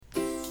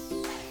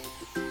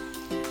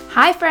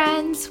Hi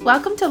friends,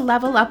 welcome to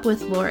Level Up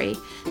with Lori.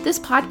 This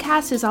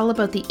podcast is all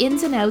about the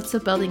ins and outs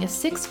of building a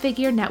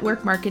six-figure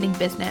network marketing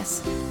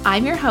business.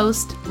 I'm your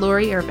host,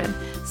 Lori Irvin,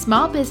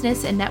 small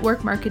business and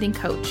network marketing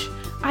coach.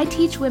 I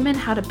teach women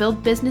how to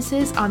build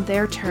businesses on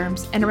their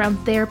terms and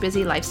around their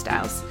busy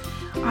lifestyles.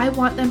 I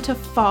want them to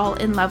fall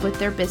in love with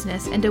their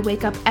business and to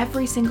wake up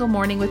every single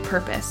morning with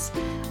purpose.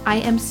 I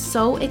am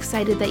so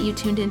excited that you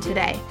tuned in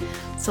today.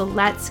 So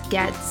let's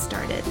get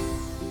started.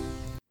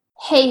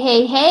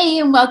 Hey,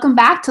 and welcome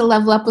back to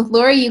Level Up with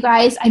Lori, you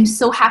guys. I'm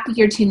so happy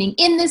you're tuning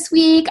in this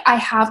week. I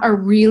have a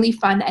really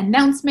fun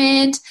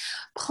announcement,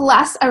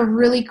 plus a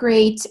really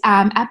great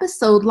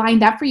episode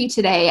lined up for you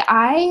today.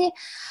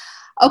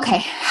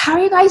 Okay, how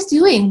are you guys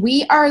doing?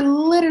 We are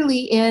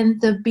literally in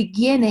the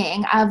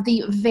beginning of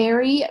the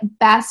very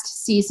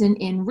best season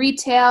in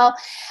retail,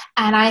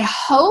 and I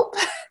hope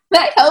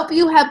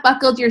you have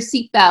buckled your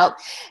seatbelt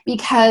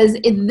because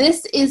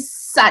this is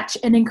such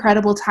an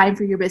incredible time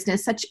for your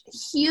business, such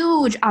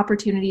huge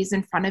opportunities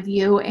in front of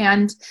you.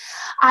 And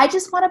I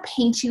just want to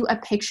paint you a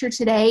picture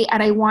today.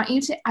 And I want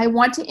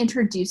to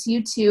introduce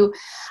you to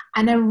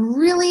a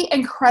really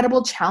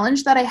incredible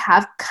challenge that I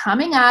have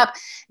coming up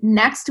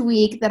next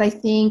week that I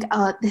think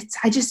I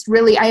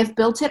have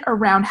built it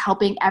around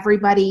helping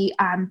everybody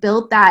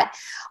build that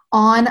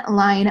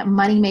online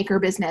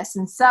moneymaker business.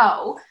 And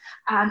so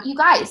you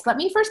guys, let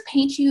me first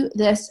paint you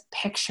this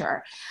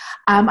picture.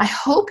 I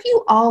hope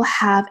you all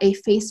have a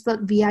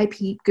Facebook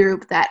VIP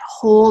group that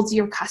holds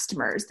your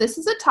customers. This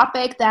is a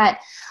topic that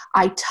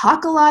I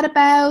talk a lot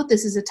about.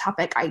 This is a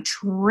topic I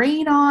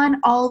train on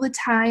all the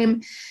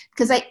time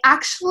because I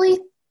actually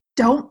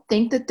don't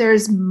think that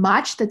there's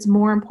much that's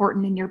more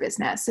important in your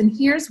business. And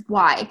here's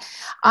why.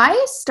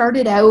 I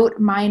started out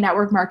my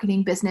network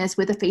marketing business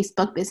with a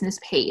Facebook business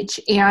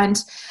page,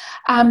 and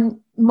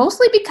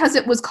mostly because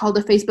it was called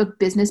a Facebook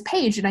business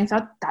page, and I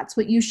thought that's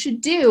what you should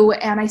do.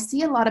 And I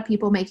see a lot of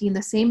people making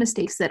the same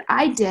mistakes that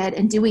I did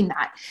and doing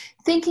that,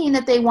 thinking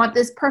that they want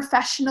this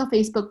professional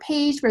Facebook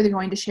page where they're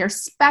going to share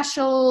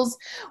specials,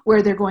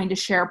 where they're going to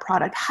share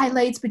product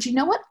highlights. But you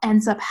know what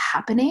ends up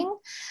happening?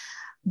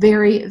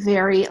 Very,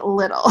 very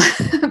little.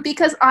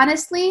 Because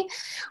honestly,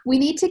 we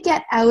need to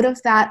get out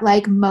of that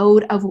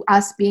mode of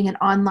us being an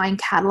online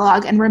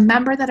catalog and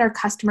remember that our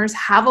customers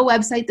have a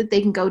website that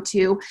they can go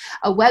to,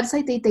 a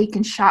website that they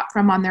can shop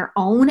from on their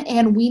own,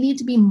 and we need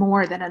to be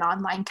more than an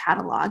online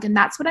catalog. And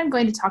that's what I'm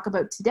going to talk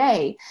about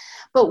today.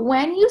 But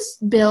when you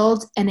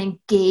build an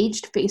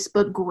engaged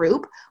Facebook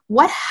group,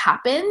 what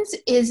happens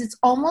is it's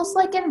almost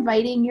like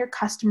inviting your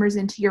customers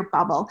into your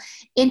bubble,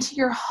 into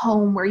your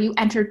home, where you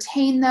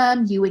entertain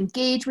them, you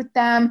engage with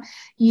them,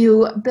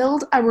 you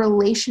build a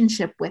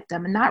relationship with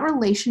them. And that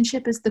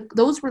relationship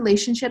those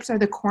relationships are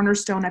the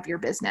cornerstone of your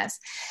business.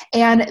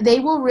 And they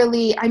will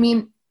really,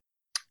 I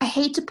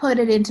hate to put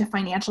it into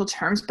financial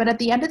terms, but at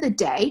the end of the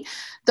day,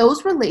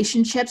 those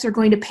relationships are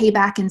going to pay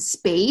back in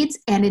spades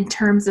and in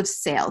terms of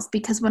sales.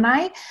 Because when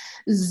I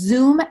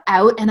zoom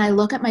out and I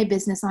look at my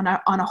business on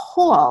a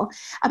whole,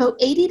 about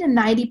 80 to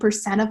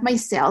 90% of my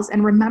sales,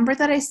 and remember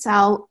that I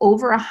sell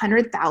over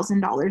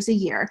 $100,000 a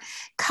year,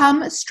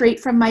 come straight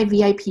from my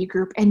VIP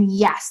group. And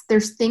yes,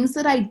 there's things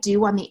that I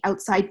do on the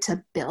outside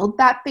to build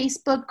that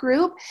Facebook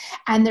group.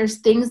 And there's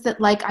things that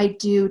I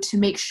do to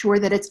make sure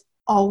that it's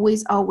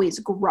always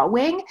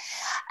growing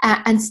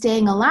and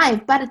staying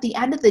alive. But at the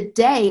end of the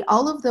day,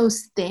 all of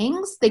those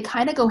things, they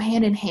kind of go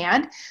hand in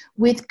hand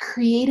with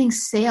creating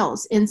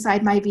sales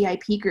inside my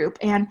VIP group.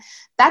 And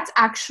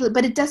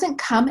but it doesn't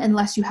come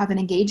unless you have an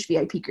engaged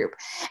VIP group.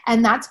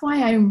 And that's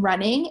why I'm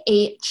running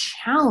a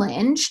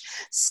challenge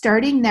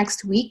starting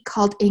next week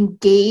called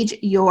Engage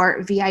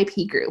Your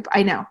VIP Group.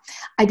 I know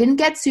I didn't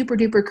get super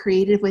duper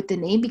creative with the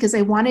name because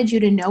I wanted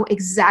you to know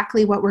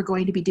exactly what we're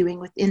going to be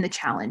doing within the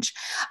challenge.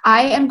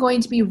 I am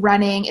going to be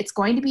running, it's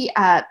going to be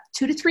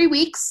 2 to 3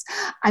 weeks.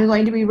 I'm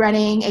going to be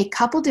running a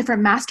couple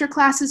different master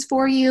classes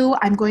for you.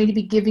 I'm going to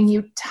be giving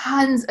you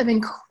tons of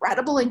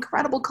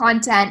incredible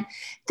content,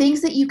 things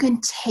that you can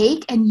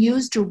take and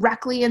use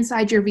directly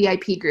inside your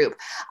VIP group.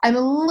 I'm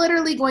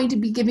literally going to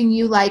be giving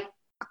you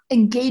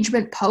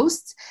engagement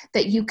posts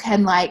that you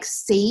can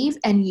save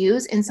and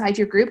use inside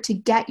your group to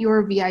get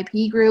your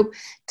VIP group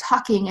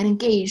talking and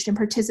engaged and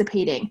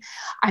participating.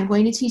 I'm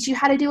going to teach you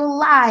how to do a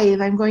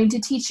live. I'm going to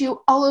teach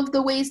you all of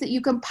the ways that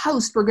you can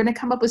post. We're going to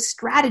come up with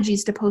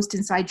strategies to post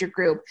inside your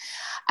group.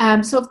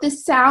 So if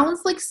this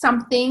sounds like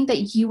something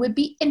that you would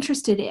be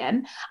interested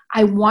in,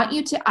 I want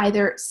you to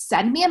either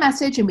send me a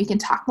message and we can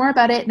talk more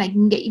about it, and I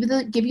can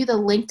give you the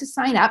link to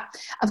sign up.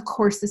 Of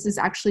course, this is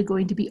actually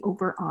going to be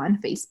over on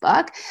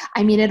Facebook.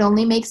 It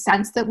only makes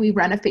sense that we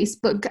run a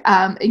Facebook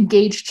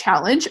Engage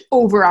challenge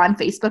over on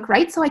Facebook,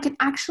 right? So I can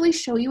actually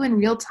show you in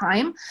real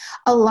time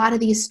a lot of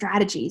these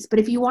strategies. But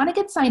if you want to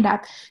get signed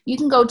up, you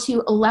can go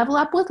to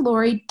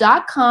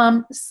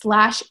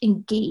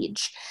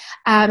levelupwithlori.com/engage.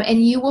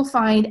 And you will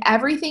find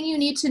everything you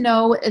need to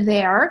know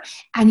there,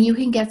 and you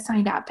can get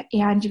signed up.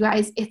 And you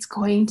guys, it's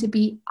going to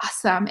be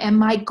awesome. And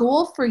my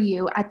goal for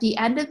you at the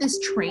end of this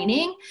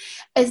training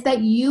is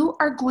that you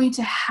are going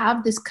to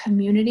have this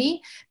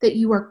community that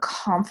you are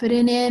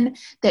confident in,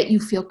 that you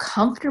feel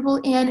comfortable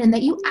in, and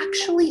that you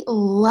actually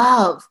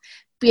love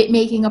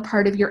making a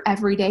part of your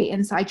everyday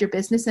inside your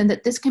business, and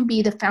that this can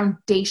be the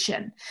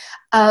foundation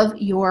of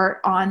your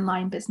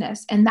online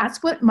business. And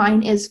that's what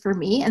mine is for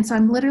me. And so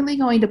I'm literally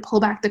going to pull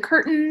back the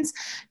curtains,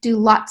 do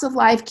lots of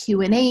live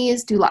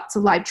Q&As, do lots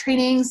of live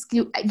trainings,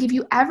 give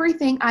you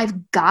everything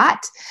I've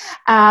got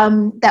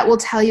that will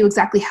tell you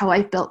exactly how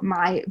I've built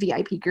my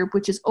VIP group,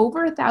 which is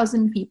over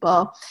 1,000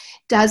 people,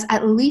 does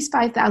at least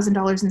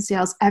 $5,000 in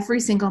sales every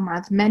single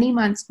month, many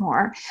months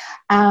more.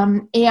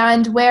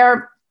 And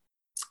where,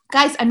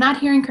 guys, I'm not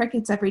hearing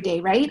crickets every day,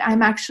 right? I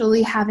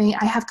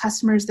have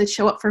customers that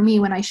show up for me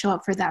when I show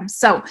up for them.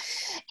 So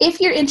if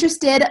you're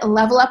interested,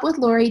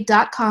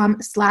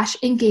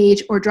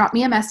 levelupwithlori.com/engage, or drop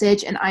me a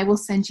message and I will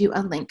send you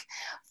a link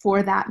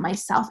for that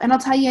myself. And I'll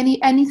tell you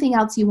anything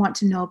else you want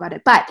to know about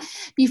it. But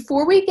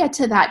before we get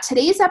to that,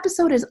 today's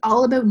episode is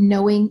all about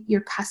knowing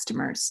your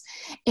customers.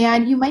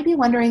 And you might be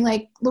wondering,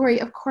 like, Lori,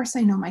 of course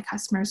I know my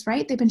customers,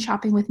 right? They've been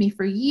shopping with me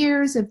for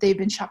years. If they've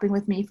been shopping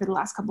with me for the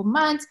last couple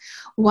months,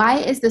 why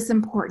is this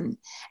important?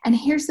 And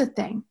here's the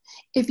thing.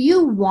 If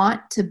you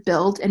want to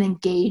build an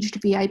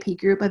engaged VIP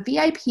group, a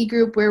VIP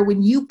group where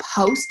when you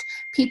post,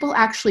 people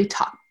actually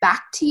talk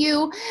back to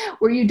you,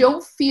 where you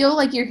don't feel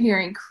like you're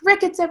hearing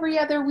crickets every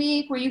other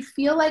week, where you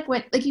feel like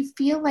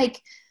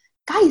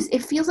guys,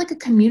 it feels like a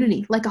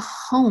community, like a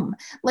home,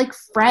 like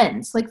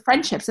friends, like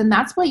friendships. And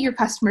that's what your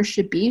customers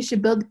should be. You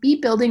should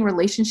be building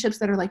relationships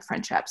that are like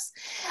friendships.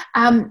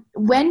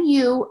 When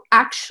you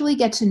actually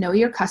get to know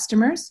your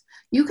customers,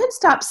 you can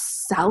stop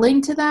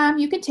selling to them.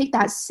 You can take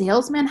that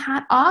salesman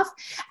hat off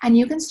and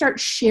you can start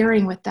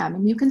sharing with them,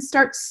 and you can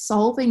start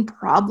solving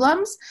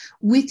problems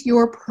with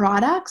your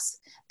products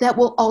that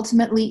will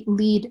ultimately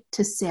lead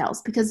to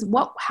sales. Because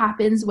what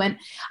happens when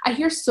I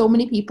hear so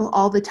many people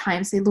all the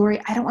time say, Lori,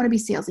 I don't want to be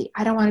salesy.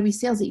 I don't want to be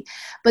salesy.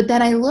 But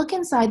then I look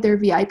inside their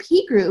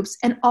VIP groups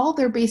and all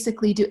they're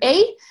basically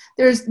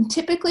there's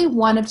typically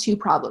one of two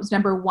problems.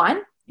 Number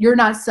one, you're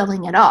not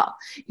selling at all.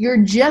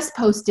 You're just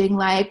posting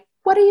like,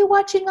 what are you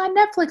watching on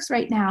Netflix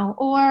right now?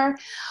 Or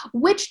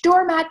which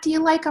doormat do you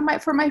like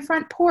for my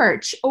front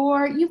porch?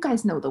 Or you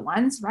guys know the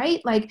ones,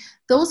 right? Like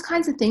those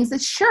kinds of things that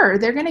sure,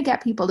 they're going to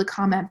get people to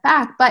comment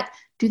back, but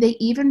do they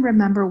even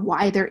remember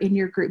why they're in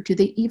your group? Do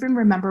they even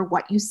remember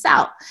what you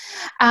sell?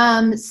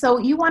 So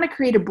you want to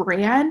create a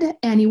brand,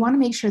 and you want to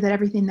make sure that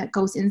everything that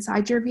goes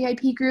inside your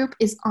VIP group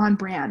is on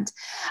brand.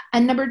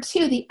 And number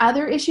two, the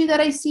other issue that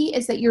I see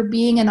is that you're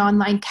being an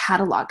online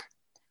catalog.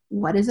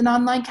 What is an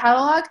online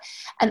catalog?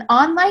 An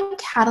online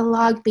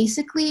catalog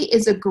basically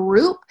is a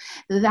group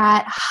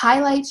that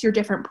highlights your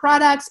different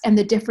products and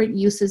the different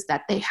uses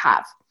that they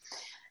have.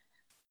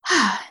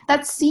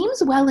 That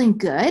seems well and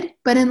good,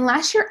 but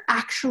unless you're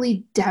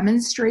actually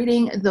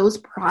demonstrating those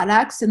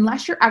products,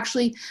 unless you're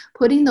actually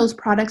putting those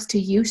products to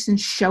use and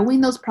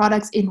showing those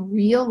products in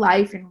real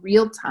life, in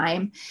real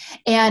time,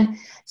 and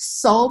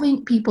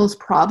solving people's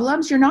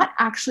problems, you're not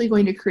actually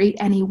going to create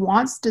any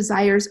wants,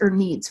 desires, or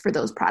needs for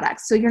those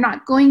products. So you're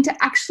not going to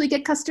actually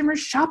get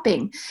customers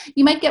shopping.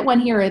 You might get one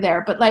here or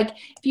there, but like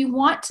if you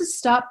want to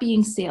stop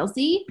being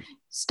salesy,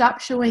 stop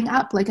showing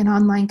up like an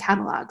online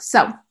catalog.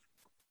 So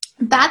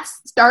that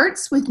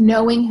starts with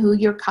knowing who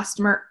your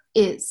customer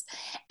is.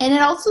 And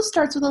it also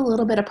starts with a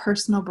little bit of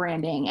personal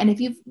branding. And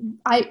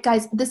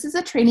guys, this is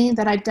a training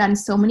that I've done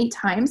so many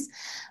times,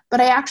 but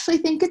I actually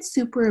think it's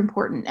super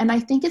important. And I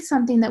think it's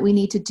something that we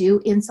need to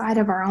do inside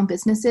of our own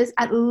businesses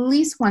at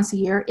least once a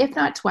year, if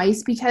not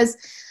twice, because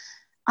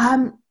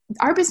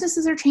our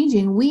businesses are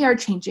changing. We are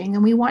changing,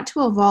 and we want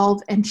to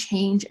evolve and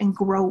change and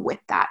grow with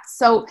that.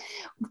 So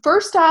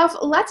first off,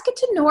 let's get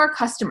to know our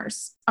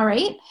customers. All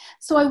right.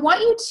 So I want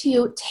you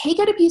to take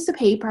out a piece of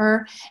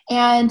paper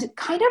and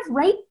kind of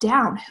write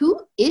down, who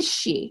is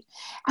she?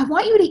 I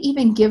want you to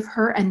even give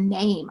her a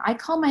name. I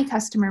call my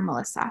customer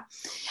Melissa.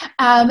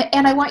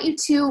 And I want you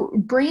to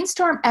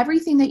brainstorm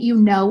everything that you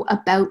know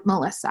about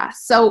Melissa.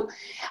 So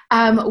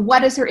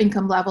what is her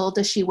income level?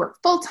 Does she work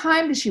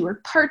full-time? Does she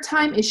work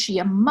part-time? Is she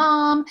a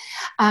mom?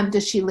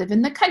 Does she live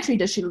in the country?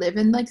 Does she live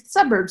in like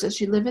suburbs? Does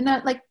she live in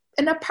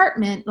an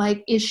apartment?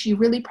 Like, is she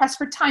really pressed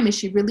for time? Is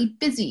she really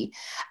busy?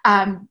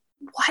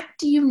 What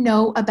do you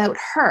know about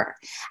her?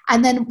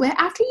 And then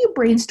after you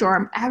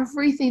brainstorm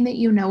everything that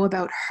you know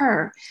about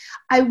her,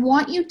 I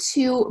want you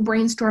to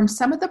brainstorm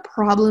some of the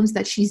problems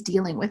that she's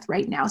dealing with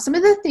right now, some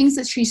of the things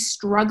that she's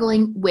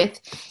struggling with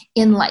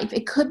in life.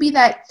 It could be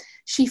that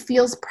she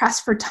feels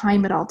pressed for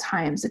time at all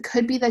times. It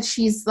could be that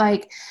she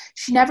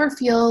never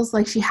feels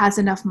like she has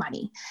enough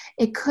money.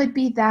 It could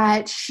be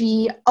that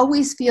she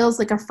always feels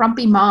like a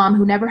frumpy mom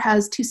who never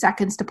has 2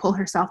 seconds to pull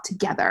herself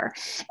together.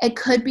 It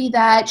could be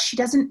that she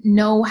doesn't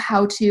know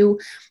how to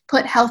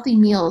put healthy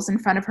meals in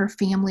front of her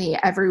family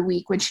every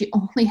week when she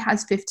only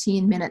has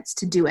 15 minutes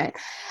to do it.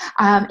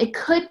 It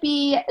could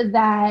be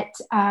that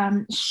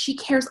she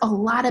cares a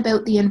lot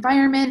about the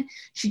environment.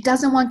 She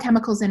doesn't want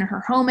chemicals in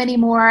her home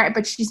anymore,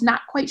 but she's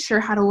not quite sure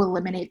how to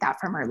eliminate that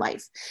from her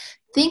life.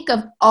 Think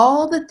of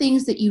all the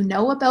things that you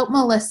know about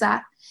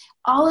Melissa,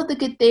 all of the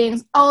good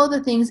things, all of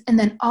the things, and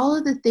then all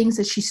of the things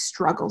that she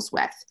struggles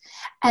with.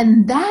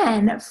 And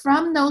then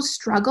from those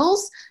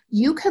struggles,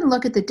 you can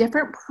look at the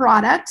different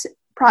products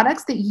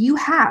that you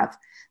have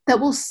that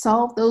will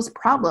solve those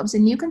problems.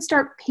 And you can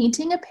start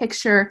painting a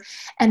picture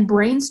and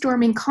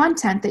brainstorming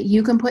content that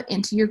you can put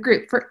into your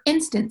group. For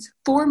instance,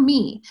 for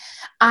me,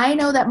 I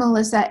know that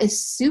Melissa is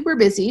super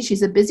busy.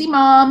 She's a busy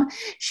mom.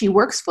 She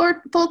works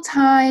full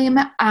time.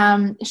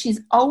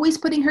 She's always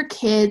putting her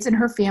kids and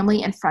her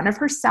family in front of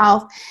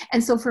herself.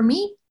 And so for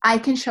me, I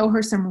can show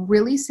her some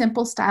really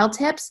simple style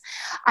tips.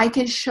 I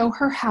can show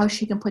her how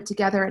she can put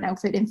together an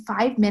outfit in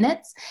 5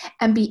 minutes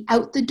and be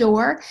out the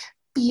door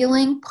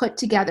feeling put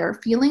together,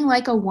 feeling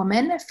like a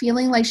woman,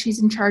 feeling like she's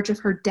in charge of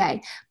her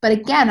day. But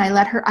again,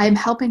 I'm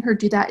helping her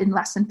do that in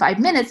less than 5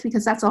 minutes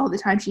because that's all the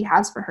time she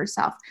has for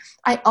herself.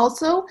 I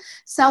also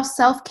sell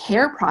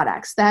self-care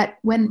products that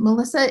when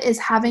Melissa is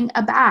having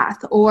a bath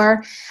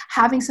or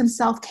having some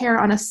self-care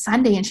on a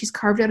Sunday and she's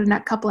carved out a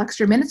couple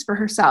extra minutes for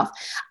herself,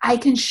 I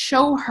can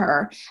show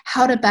her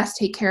how to best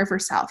take care of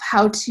herself,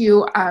 how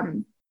to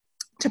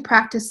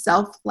practice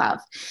self-love.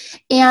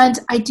 And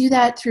I do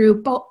that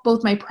through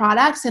both my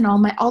products and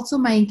also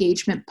my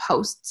engagement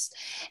posts.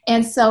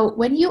 And so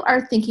when you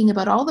are thinking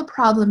about all the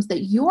problems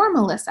that your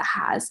Melissa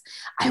has,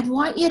 I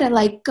want you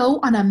to go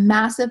on a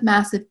massive,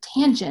 massive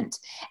tangent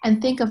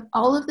and think of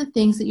all of the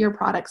things that your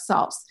product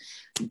solves.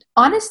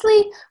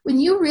 Honestly, when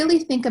you really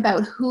think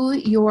about who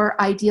your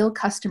ideal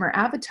customer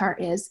avatar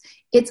is,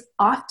 it's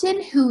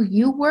often who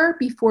you were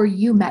before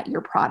you met your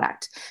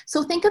product.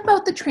 So think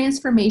about the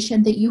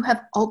transformation that you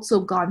have also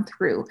gone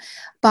through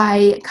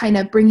by kind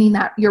of bringing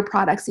your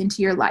products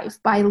into your life,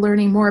 by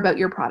learning more about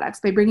your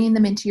products, by bringing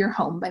them into your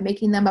home, by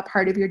making them a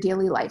part of your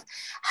daily life.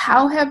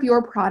 How have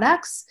your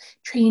products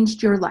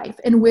changed your life,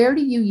 and where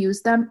do you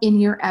use them in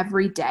your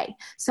everyday?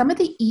 Some of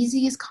the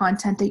easiest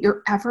content that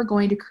you're ever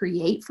going to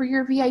create for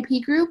your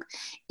VIP group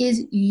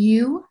is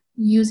you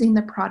using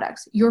the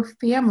products, your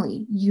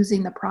family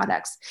using the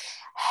products.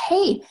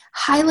 Hey,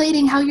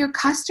 highlighting how your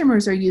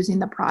customers are using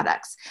the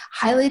products,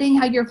 highlighting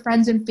how your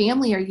friends and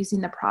family are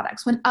using the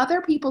products. When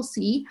other people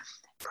see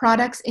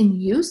products in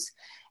use,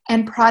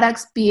 and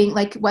products being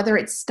whether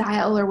it's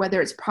style or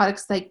whether it's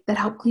products that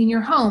help clean your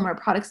home or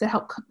products that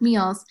help cook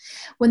meals,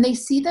 when they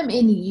see them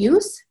in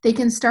use, they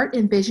can start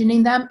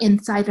envisioning them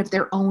inside of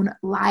their own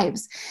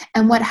lives.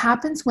 And what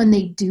happens when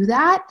they do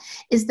that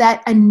is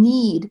that a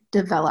need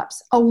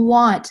develops, a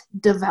want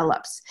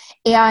develops.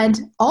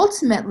 And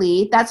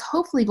ultimately, that's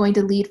hopefully going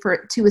to lead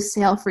to a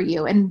sale for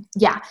you. And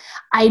yeah,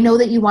 I know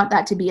that you want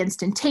that to be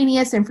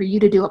instantaneous and for you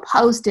to do a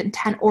post and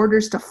 10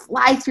 orders to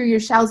fly through your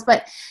shelves,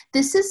 but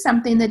this is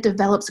something that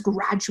develops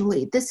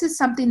gradually. This is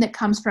something that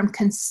comes from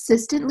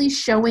consistently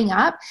showing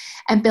up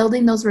and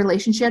building those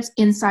relationships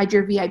inside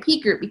your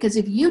VIP group. Because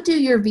if you do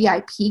your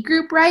VIP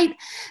group right,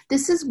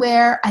 this is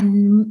where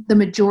the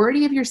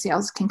majority of your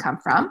sales can come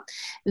from.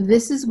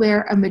 This is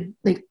where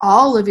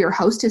all of your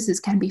hostesses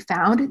can be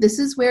found. This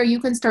is where you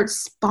can start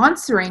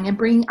sponsoring and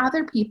bringing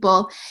other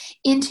people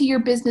into your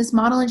business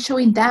model and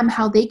showing them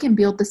how they can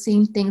build the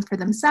same thing for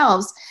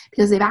themselves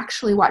because they've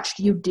actually watched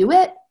you do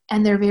it.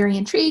 And they're very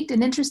intrigued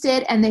and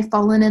interested, and they've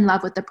fallen in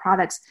love with the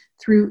products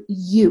through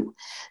you.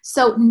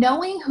 So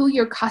knowing who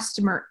your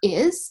customer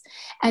is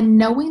and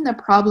knowing the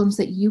problems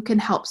that you can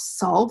help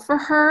solve for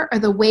her are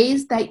the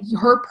ways that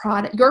your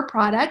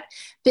product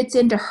fits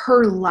into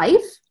her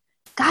life.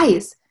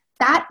 Guys,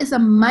 that is a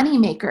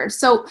moneymaker.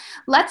 So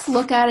let's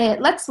look at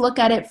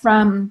it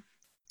from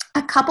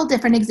a couple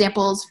different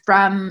examples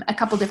from a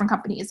couple different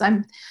companies.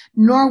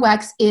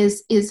 Norwex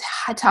is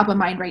top of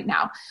mind right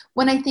now.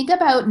 When I think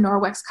about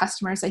Norwex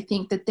customers, I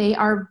think that they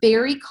are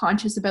very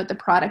conscious about the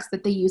products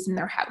that they use in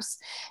their house,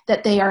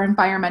 that they are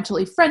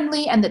environmentally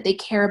friendly, and that they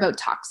care about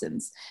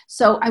toxins.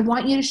 So I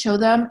want you to show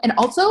them. And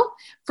also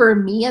for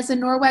me as a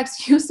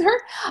Norwex user,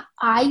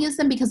 I use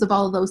them because of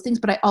all of those things,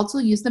 but I also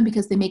use them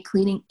because they make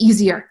cleaning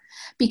easier.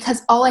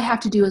 Because all I have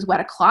to do is wet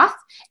a cloth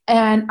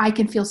and I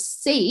can feel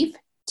safe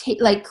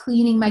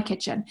cleaning my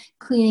kitchen,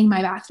 cleaning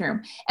my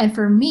bathroom. And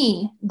for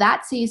me,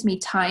 that saves me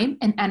time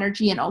and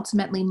energy and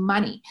ultimately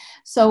money.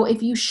 So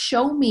if you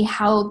show me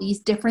how these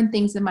different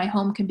things in my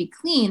home can be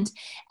cleaned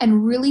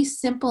in really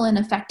simple and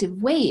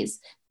effective ways,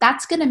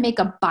 that's going to make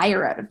a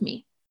buyer out of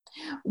me.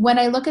 When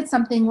I look at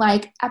something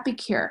like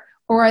Epicure,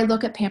 or I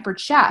look at Pampered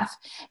Chef.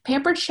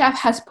 Pampered Chef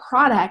has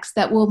products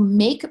that will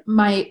make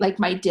my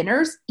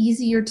dinners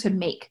easier to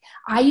make.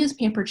 I use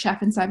Pampered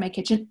Chef inside my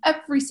kitchen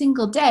every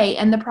single day,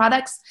 and the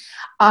products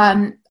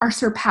are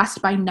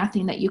surpassed by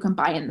nothing that you can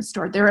buy in the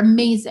store. They're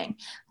amazing.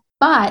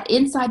 But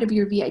inside of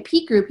your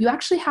VIP group, you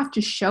actually have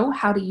to show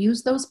how to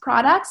use those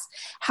products,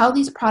 how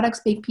these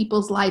products make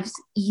people's lives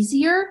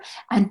easier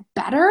and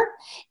better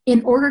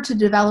in order to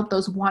develop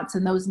those wants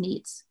and those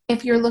needs.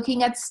 If you're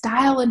looking at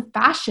style and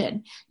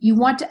fashion, you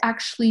want to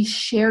actually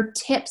share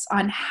tips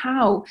on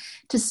how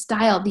to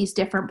style these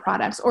different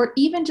products, or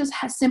even just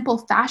simple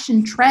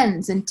fashion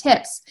trends and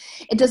tips.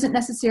 It doesn't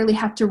necessarily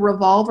have to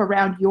revolve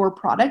around your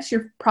products.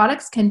 Your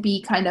products can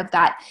be kind of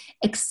that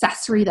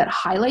accessory that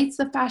highlights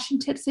the fashion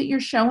tips that you're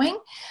showing.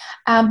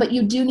 But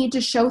you do need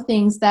to show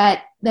things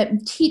that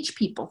teach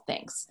people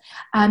things.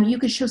 You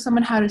could show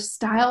someone how to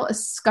style a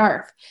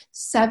scarf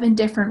 7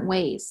 different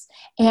ways.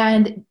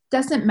 And it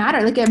doesn't matter.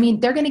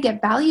 They're going to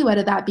get value out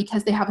of that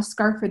because they have a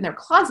scarf in their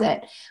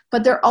closet,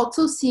 but they're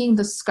also seeing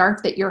the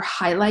scarf that you're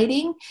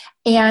highlighting,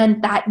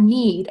 and that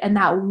need and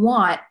that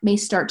want may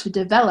start to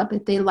develop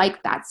if they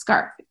like that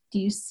scarf. Do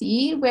you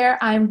see where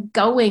I'm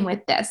going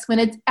with this? When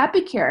it's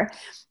epicure,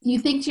 you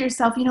think to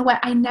yourself, you know what?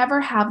 I never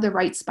have the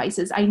right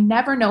spices. I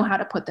never know how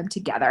to put them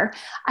together.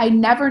 I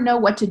never know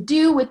what to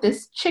do with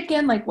this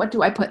chicken. Like, what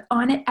do I put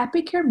on it?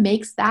 Epicure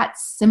makes that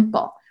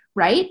simple,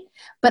 right?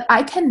 But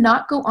I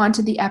cannot go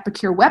onto the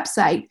Epicure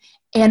website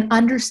and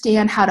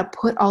understand how to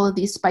put all of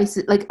these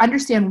spices, like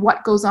understand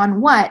what goes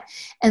on what,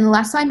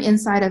 unless I'm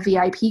inside a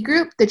VIP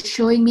group that's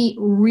showing me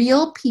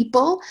real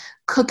people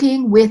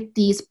cooking with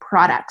these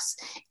products.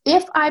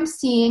 If I'm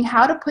seeing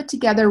how to put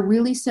together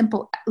really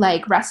simple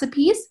like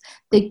recipes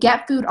that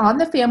get food on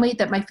the family,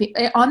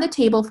 on the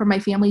table for my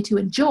family to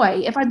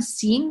enjoy, if I'm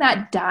seeing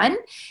that done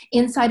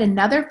inside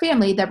another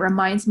family that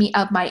reminds me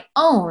of my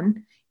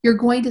own, you're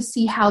going to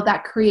see how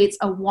that creates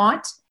a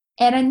want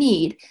and a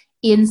need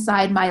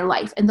inside my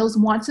life. And those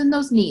wants and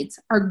those needs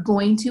are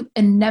going to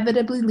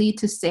inevitably lead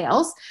to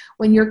sales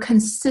when you're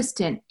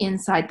consistent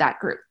inside that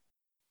group.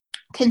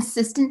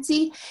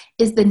 Consistency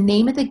is the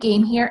name of the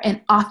game here,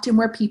 and often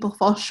where people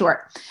fall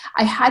short.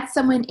 I had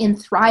someone in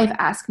Thrive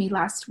ask me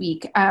last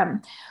week,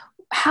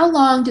 how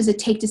long does it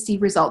take to see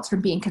results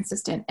from being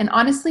consistent? And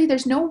honestly,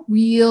 there's no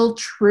real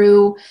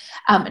true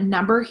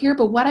number here,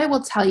 but what I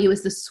will tell you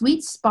is the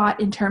sweet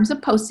spot in terms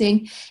of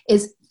posting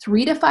is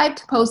 3 to 5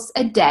 posts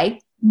a day,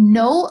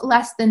 no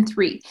less than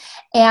 3.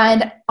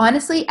 And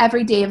honestly,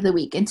 every day of the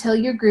week until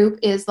your group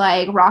is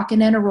like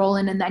rocking and a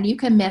rolling, and then you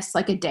can miss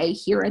like a day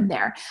here and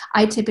there.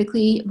 I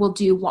typically will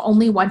do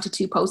only 1 to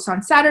 2 posts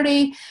on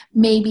Saturday,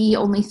 maybe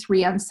only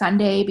 3 on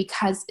Sunday,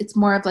 because it's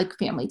more of like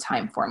family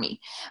time for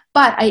me.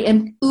 But I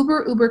am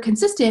uber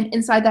consistent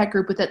inside that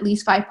group with at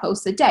least 5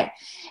 posts a day.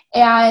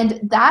 And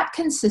that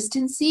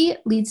consistency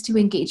leads to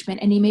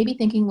engagement. And you may be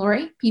thinking,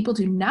 Lori, people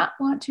do not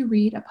want to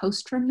read a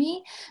post from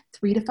me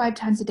 3 to 5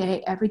 times a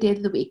day, every day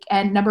of the week.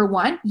 And number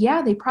 1,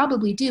 yeah, they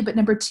probably do. But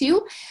number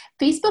 2,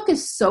 Facebook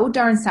is so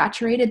darn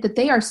saturated that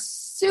they are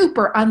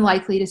super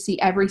unlikely to see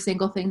every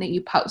single thing that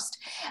you post.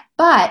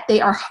 But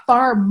they are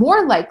far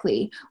more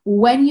likely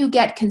when you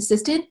get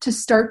consistent to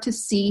start to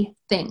see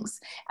things.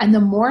 And the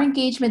more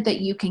engagement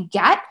that you can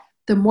get,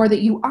 the more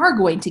that you are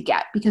going to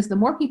get, because the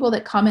more people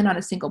that comment on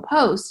a single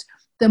post,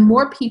 the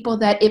more people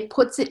that it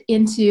puts it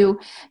into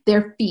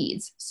their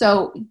feeds.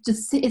 So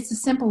it's a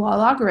simple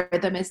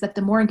algorithm, is that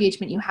the more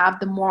engagement you have,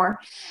 the more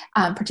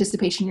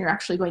participation you're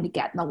actually going to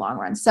get in the long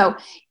run. So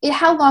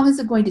how long is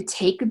it going to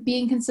take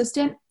being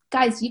consistent?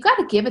 Guys, you got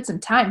to give it some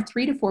time,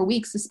 3 to 4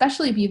 weeks,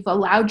 especially if you've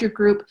allowed your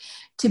group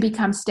to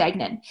become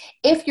stagnant.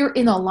 If you're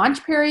in a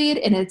launch period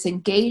and it's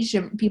engaged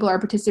and people are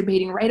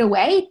participating right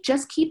away,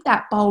 just keep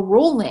that ball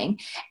rolling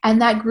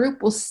and that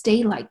group will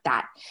stay like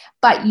that.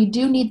 But you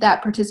do need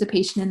that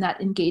participation and that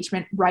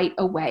engagement right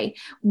away.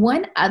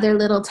 One other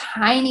little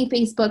tiny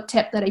Facebook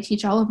tip that I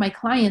teach all of my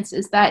clients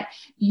is that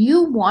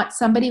you want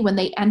somebody, when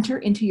they enter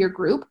into your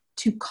group,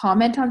 to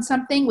comment on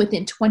something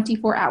within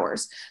 24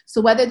 hours.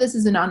 So whether this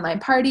is an online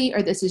party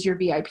or this is your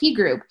VIP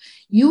group,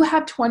 you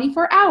have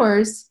 24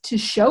 hours to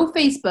show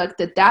Facebook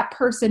that that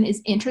person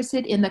is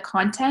interested in the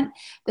content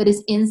that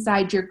is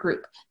inside your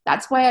group.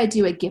 That's why I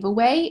do a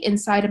giveaway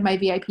inside of my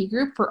VIP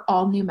group for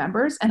all new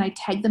members, and I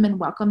tag them and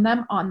welcome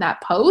them on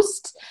that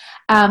post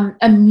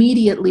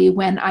immediately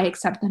when I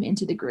accept them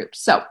into the group.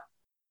 So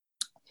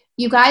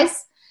you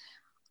guys,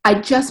 I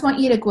just want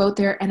you to go out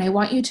there and I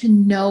want you to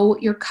know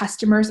your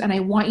customers, and I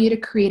want you to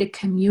create a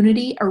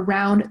community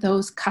around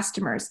those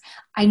customers.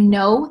 I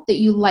know that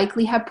you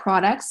likely have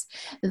products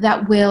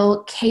that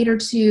will cater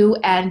to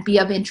and be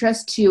of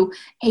interest to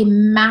a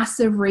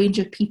massive range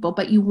of people,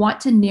 but you want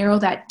to narrow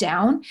that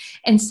down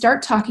and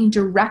start talking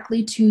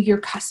directly to your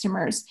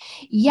customers.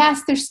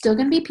 Yes, there's still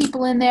going to be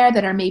people in there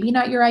that are maybe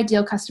not your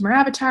ideal customer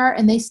avatar,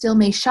 and they still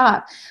may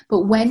shop.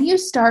 But when you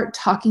start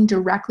talking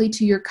directly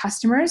to your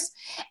customers,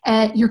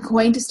 you're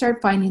going to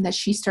start finding that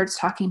she starts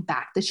talking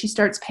back, that she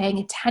starts paying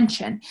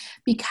attention,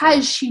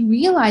 because she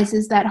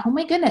realizes that, oh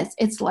my goodness,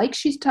 it's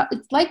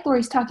like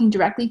Lori's talking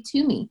directly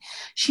to me.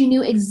 She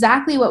knew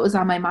exactly what was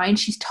on my mind.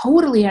 She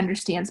totally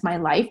understands my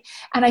life,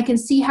 and I can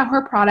see how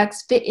her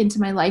products fit into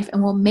my life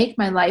and will make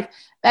my life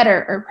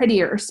better or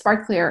prettier or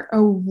sparklier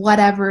or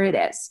whatever it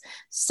is.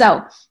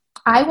 So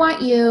I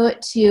want you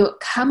to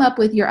come up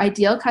with your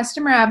ideal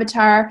customer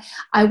avatar.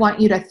 I want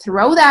you to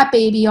throw that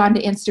baby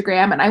onto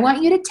Instagram, and I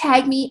want you to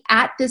tag me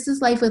at This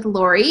Is Life with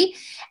Lori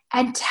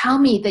and tell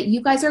me that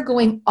you guys are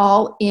going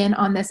all in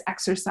on this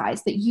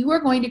exercise, that you are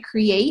going to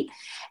create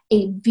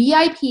a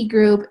VIP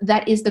group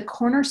that is the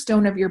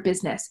cornerstone of your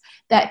business,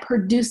 that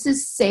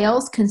produces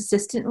sales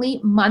consistently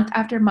month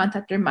after month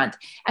after month.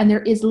 And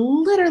there is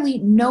literally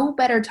no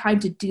better time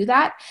to do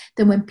that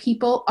than when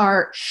people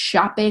are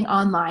shopping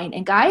online.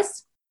 And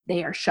guys,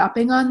 they are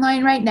shopping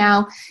online right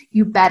now.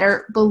 You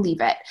better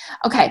believe it.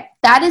 Okay,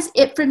 that is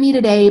it for me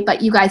today.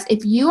 But you guys,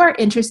 if you are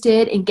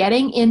interested in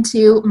getting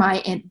into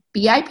my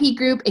VIP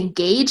group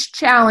Engage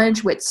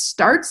Challenge, which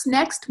starts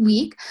next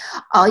week,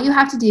 all you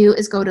have to do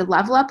is go to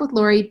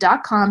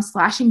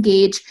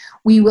levelupwithlori.com/engage.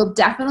 We will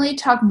definitely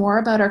talk more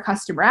about our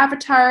customer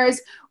avatars.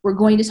 We're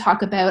going to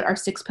talk about our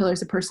 6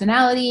 pillars of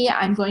personality.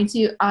 I am going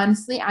to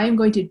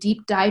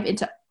deep dive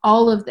into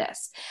all of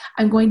this.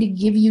 I'm going to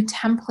give you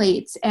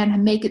templates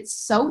and make it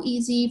so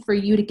easy for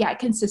you to get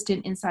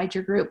consistent inside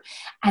your group.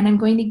 And I'm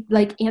going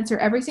to answer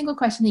every single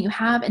question that you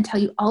have and tell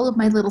you all of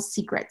my little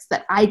secrets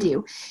that I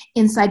do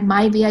inside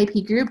my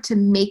VIP group to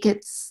make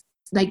it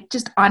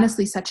just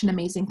honestly such an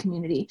amazing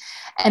community,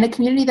 and a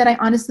community that I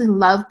honestly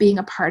love being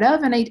a part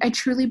of. And I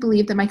truly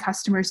believe that my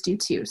customers do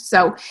too.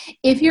 So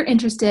if you're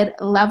interested,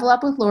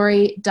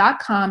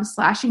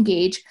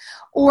 levelupwithlori.com/engage,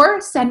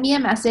 or send me a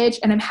message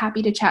and I'm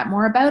happy to chat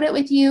more about it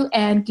with you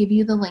and give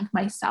you the link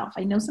myself.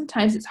 I know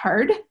sometimes it's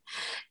hard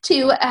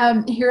to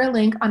hear a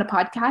link on a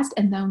podcast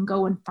and then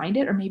go and find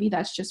it, or maybe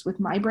that's just with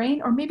my brain,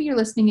 or maybe you're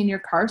listening in your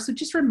car. So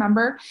just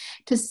remember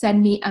to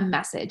send me a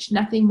message.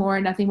 Nothing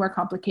more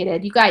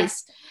complicated. You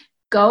guys,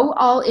 go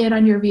all in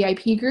on your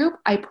VIP group.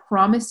 I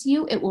promise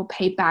you it will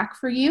pay back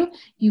for you.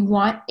 You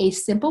want a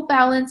simple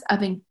balance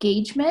of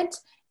engagement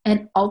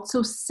and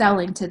also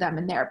selling to them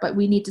in there. But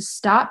we need to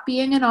stop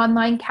being an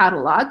online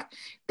catalog.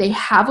 They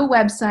have a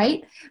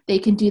website. They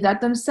can do that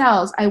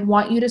themselves. I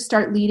want you to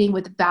start leading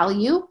with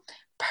value,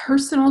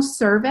 personal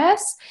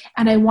service,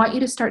 and I want you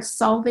to start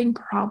solving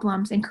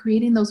problems and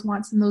creating those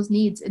wants and those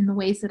needs in the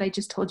ways that I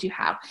just told you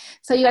how.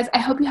 So you guys, I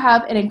hope you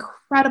have an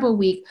incredible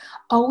week.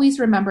 Always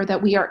remember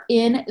that we are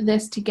in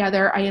this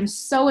together. I am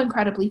so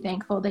incredibly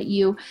thankful that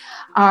you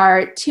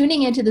are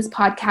tuning into this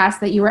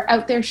podcast, that you are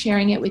out there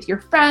sharing it with your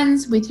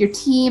friends, with your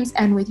teams,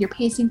 and with your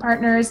pacing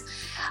partners.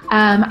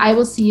 I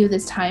will see you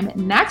this time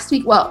next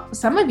week. Well,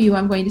 some of you,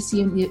 I'm going to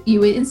see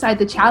you inside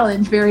the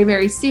challenge very,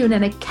 very soon,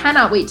 and I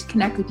cannot wait to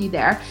connect with you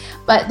there.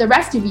 But the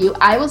rest of you,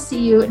 I will see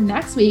you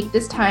next week,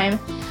 this time,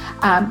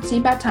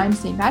 same bad time,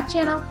 same bad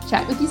channel.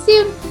 Chat with you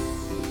soon.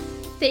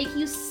 Thank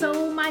you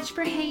so much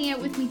for hanging out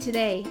with me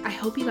today. I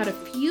hope you got a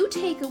few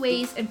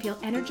takeaways and feel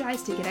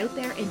energized to get out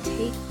there and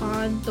take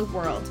on the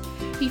world.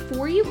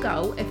 Before you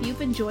go, if you've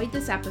enjoyed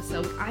this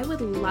episode, I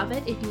would love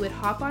it if you would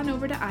hop on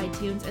over to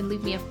iTunes and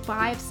leave me a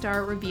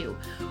 5-star review.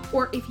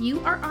 Or if you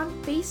are on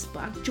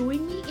Facebook,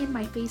 join me in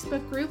my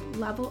Facebook group,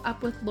 Level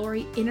Up with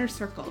Lori Inner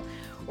Circle.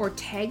 Or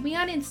tag me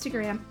on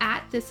Instagram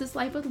at This Is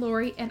Life with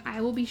Lori, and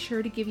I will be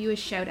sure to give you a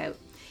shout out.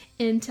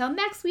 Until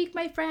next week,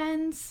 my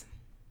friends.